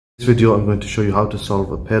In this video I'm going to show you how to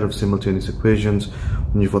solve a pair of simultaneous equations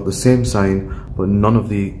when you've got the same sign but none of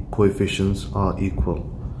the coefficients are equal.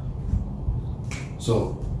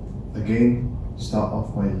 So again, start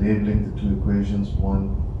off by labeling the two equations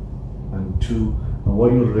 1 and 2, and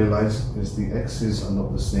what you'll realize is the x's are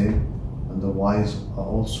not the same and the y's are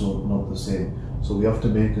also not the same, so we have to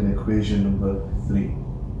make an equation number 3. And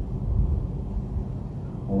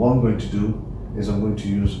what I'm going to do is I'm going to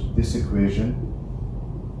use this equation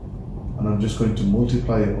and I'm just going to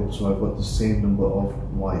multiply it up so I've got the same number of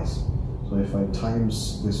y's. So if I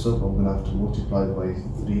times this up, I'm going to have to multiply it by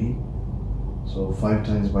 3. So 5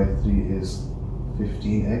 times by 3 is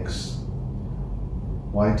 15x.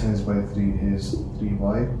 Y times by 3 is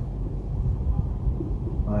 3y.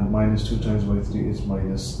 And minus 2 times by 3 is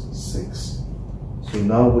minus 6. So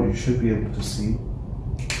now what you should be able to see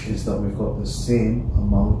is that we've got the same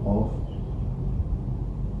amount of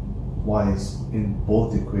y's in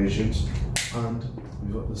both equations and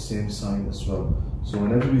we've got the same sign as well. So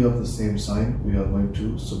whenever we have the same sign, we are going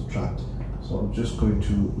to subtract. So I'm just going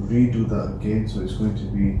to redo that again. So it's going to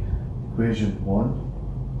be equation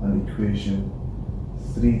 1 and equation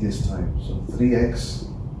 3 this time. So 3x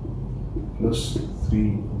plus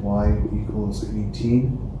 3y equals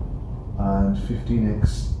 18 and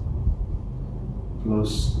 15x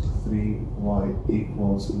plus 3y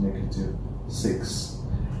equals negative 6.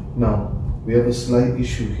 Now, we have a slight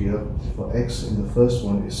issue here. For x in the first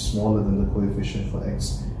one is smaller than the coefficient for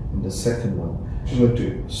x in the second one. I'm going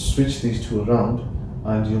to switch these two around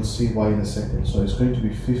and you'll see why in a second. So it's going to be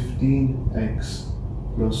 15x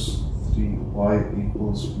plus 3y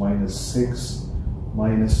equals minus 6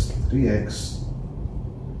 minus 3x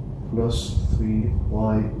plus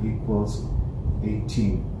 3y equals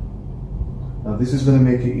 18. Now this is going to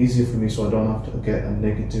make it easier for me so I don't have to get a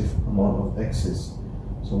negative amount of x's.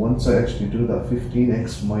 So once I actually do that,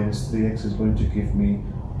 15x minus 3x is going to give me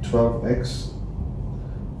 12x.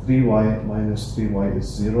 3y minus 3y is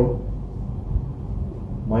 0.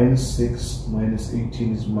 Minus 6 minus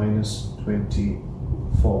 18 is minus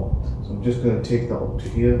 24. So I'm just going to take that up to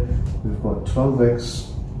here. We've got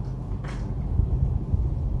 12x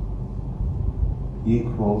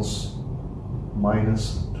equals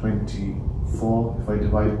minus 24. If I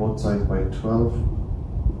divide both sides by 12,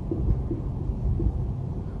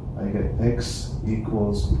 I get x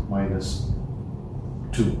equals minus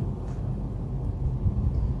 2.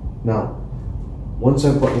 Now, once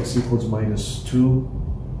I've got x equals minus 2,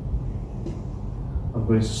 I'm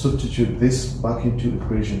going to substitute this back into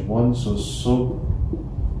equation 1. So sub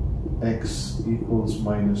x equals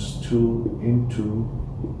minus 2 into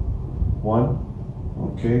 1.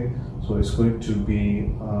 Okay, so it's going to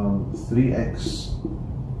be 3x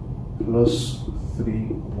plus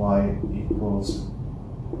 3y equals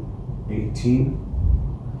 18.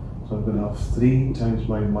 So I'm going to have 3 times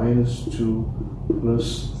by minus 2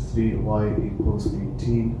 plus 3y equals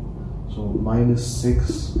 18. So minus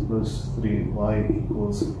 6 plus 3y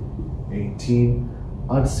equals 18.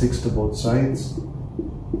 Add 6 to both sides.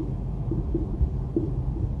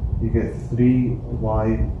 You get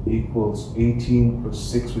 3y equals 18 plus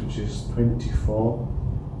 6, which is 24.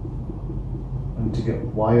 And to get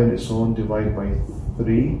y on its own, divide by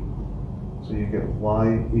 3. So you get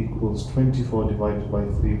y equals 24 divided by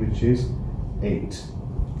 3, which is 8.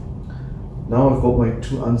 Now I've got my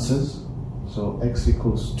two answers. So x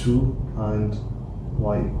equals 2 and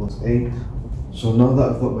y equals 8. So now that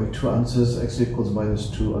I've got my two answers, x equals minus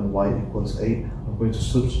 2 and y equals 8, I'm going to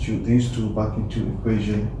substitute these two back into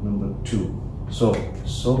equation number 2. So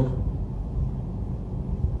sub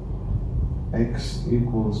x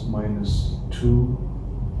equals minus 2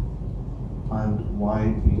 and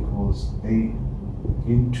y equals 8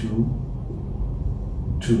 into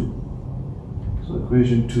 2. So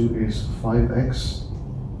equation 2 is 5x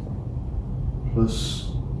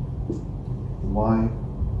plus y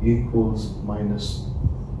equals minus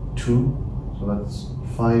 2. So that's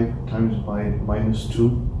 5 times by minus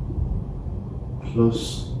 2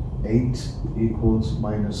 plus 8 equals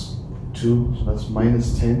minus 2. So that's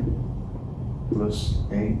minus 10 plus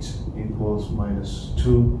 8 equals minus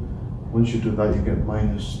 2. Once you do that, you get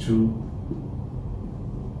minus 2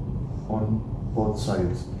 on both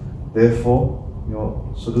sides. Therefore,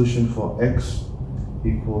 your solution for x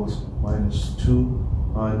equals minus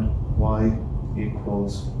 2 and y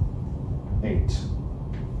equals 8.